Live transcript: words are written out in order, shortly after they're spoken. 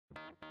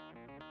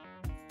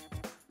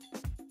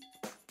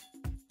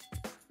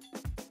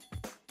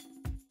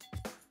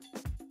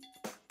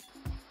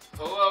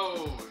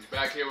Hello,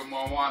 back here with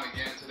Marwan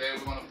again. Today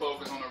we're going to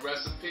focus on a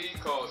recipe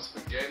called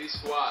spaghetti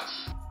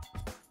squash.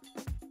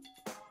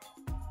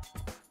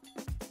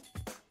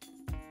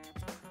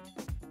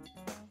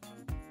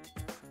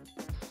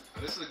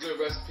 Now, this is a good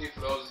recipe for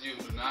those of you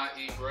who do not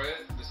eat bread.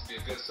 This would be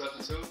a good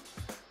substitute.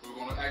 We're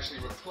going to actually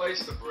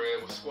replace the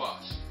bread with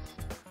squash.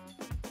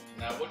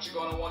 Now what you're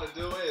going to want to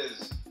do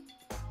is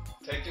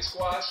take your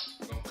squash,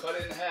 you're going to cut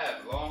it in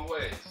half long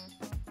ways.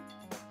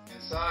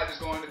 Inside is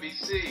going to be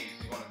seeds.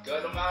 You're going to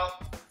gut them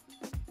out.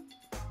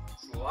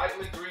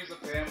 Slightly grease the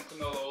pan with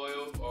canola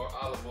oil or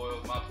olive oil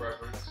is my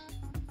preference.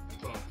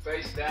 And put them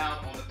face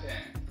down on the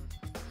pan.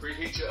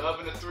 Preheat your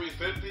oven to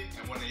 350,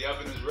 and when the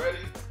oven is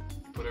ready,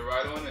 put it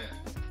right on in.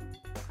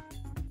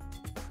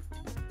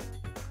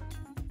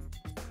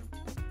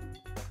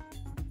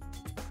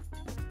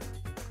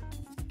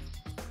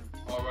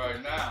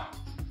 Alright, now,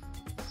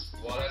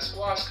 while that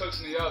squash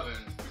cooks in the oven,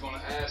 we're going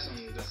to add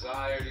some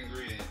desired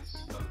ingredients.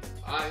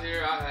 I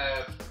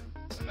have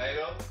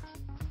tomato,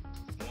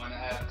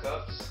 1.5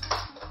 cups,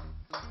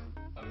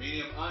 a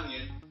medium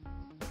onion.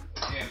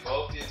 Again,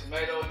 both the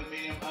tomato and the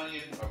medium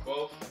onion are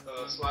both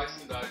sliced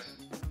and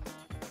diced.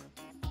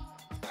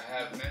 I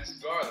have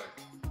minced garlic,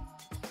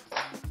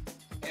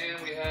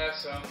 and we have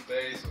some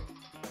basil.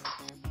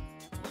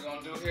 What we're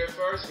going to do here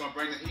first, we're going to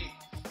bring the heat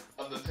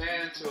of the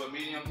pan to a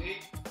medium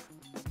heat.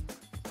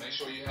 Make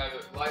sure you have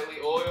it lightly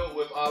oiled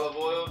with olive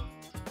oil.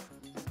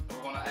 And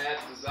we're going to add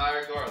the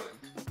desired garlic.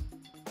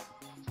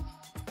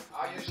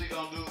 I usually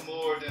don't do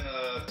more than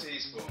a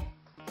teaspoon.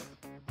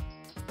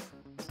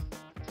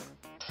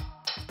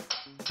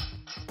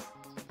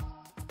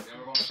 Then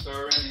we're going to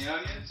stir in the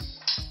onions.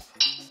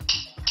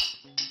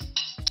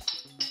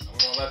 And we're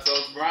going to let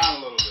those brown a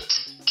little bit.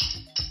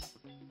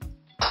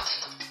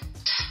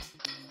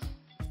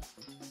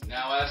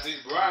 Now as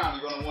these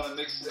brown, you're going to want to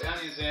mix the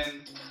onions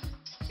in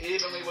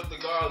evenly with the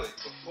garlic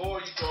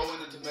before you throw in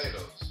the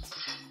tomatoes.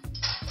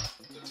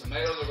 The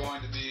tomatoes are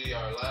going to be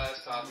our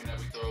last topping that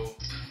we throw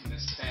in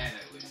this pan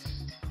at least.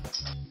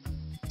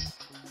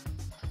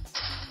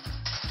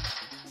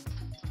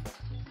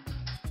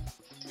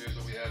 Here's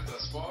what we have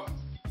thus far.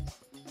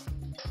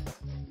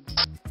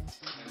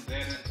 And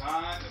then in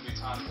time, it'll be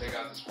time to take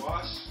out the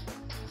squash.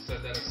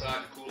 Set that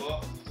aside to cool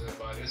off. So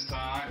by this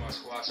time, our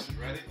squash is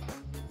ready.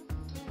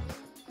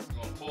 We're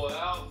going to pull it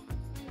out.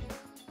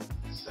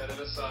 Set it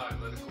aside,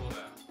 let it cool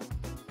down.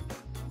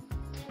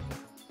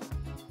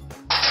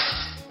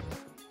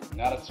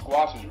 Now that the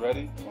squash is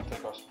ready, we're going to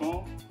take our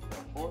spoon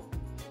and fork.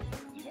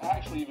 You can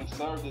actually even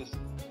serve this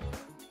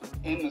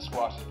in the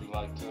squash if you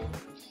like to.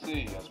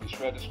 See, as we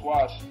shred the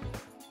squash,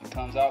 it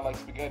comes out like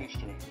spaghetti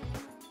strings.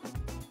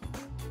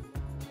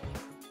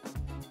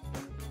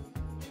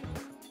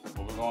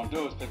 What we're going to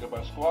do is pick up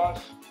our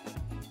squash,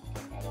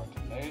 add our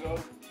tomato,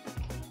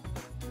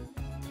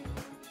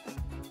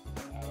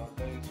 add our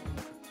basil.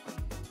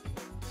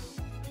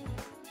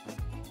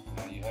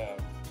 You have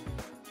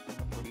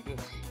a pretty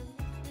dish.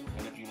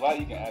 And if you like,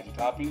 you can add your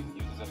toppings and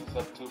use this as a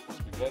substitute for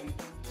spaghetti.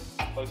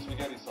 Put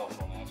spaghetti sauce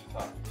on and add your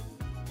topping.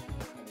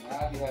 And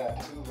now you have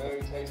two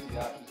very tasty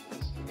options for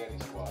the spaghetti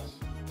squash.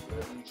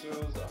 Whatever you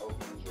choose, I hope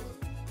you enjoy.